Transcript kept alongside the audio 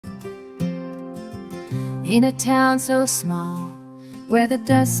In a town so small, where the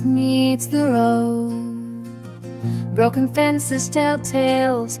dust meets the road, broken fences tell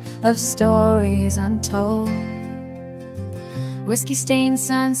tales of stories untold. Whiskey-stained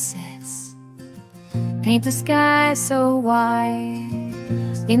sunsets paint the sky so wide,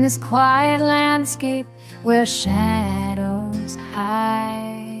 in this quiet landscape where shadows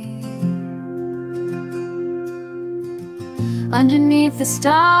hide. Underneath the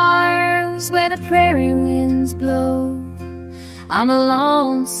stars, where the prairie winds blow, I'm a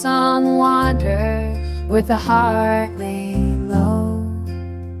lonesome wanderer with a heart laid low.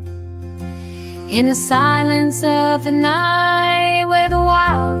 In the silence of the night, where the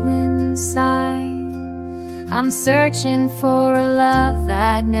wild winds sigh, I'm searching for a love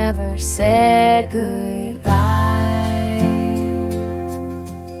that never said goodbye.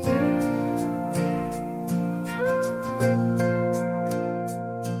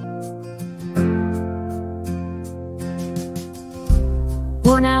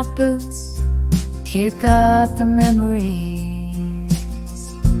 Worn out boots kick up the memories,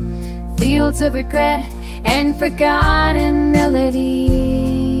 fields of regret and forgotten melodies.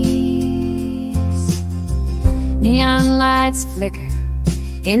 Neon lights flicker,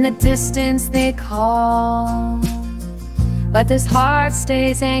 in the distance they call, but this heart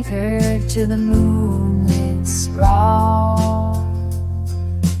stays anchored to the moonlit sprawl.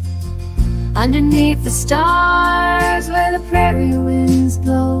 Underneath the stars, where the prairie winds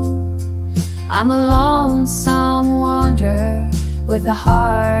blow, I'm a lonesome wanderer with a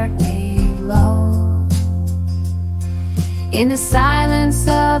heart laid low. In the silence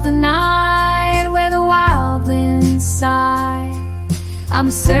of the night, where the wild winds sigh,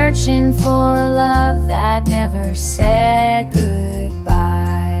 I'm searching for a love that never said goodbye.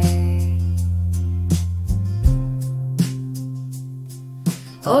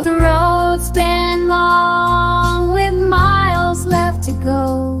 Oh, the road's been long, with miles left to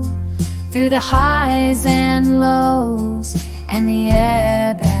go, through the highs and lows and the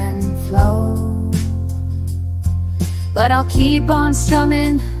ebb and flow. But I'll keep on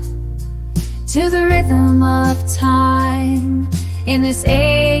strumming to the rhythm of time, in this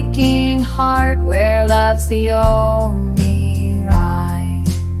aching heart where love's the only rhyme.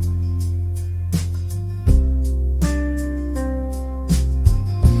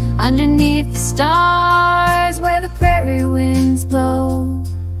 Underneath the stars, where the prairie winds blow,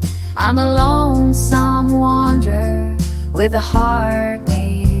 I'm a lonesome wanderer with a heart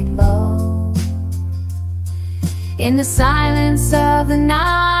laid low. In the silence of the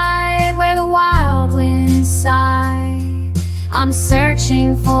night, where the wild winds sigh, I'm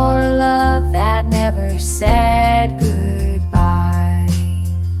searching for a love that never said goodbye.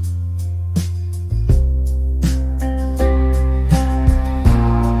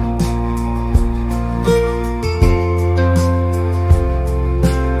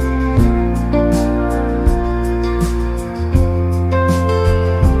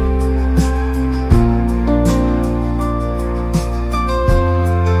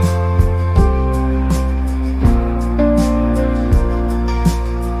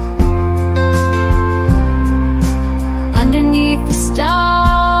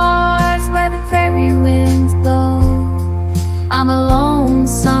 Stars, where the prairie winds blow, I'm a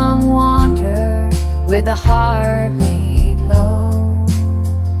lonesome wanderer with a heart laid low.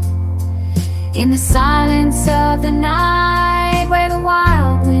 In the silence of the night, where the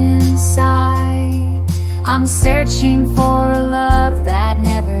wild winds sigh, I'm searching for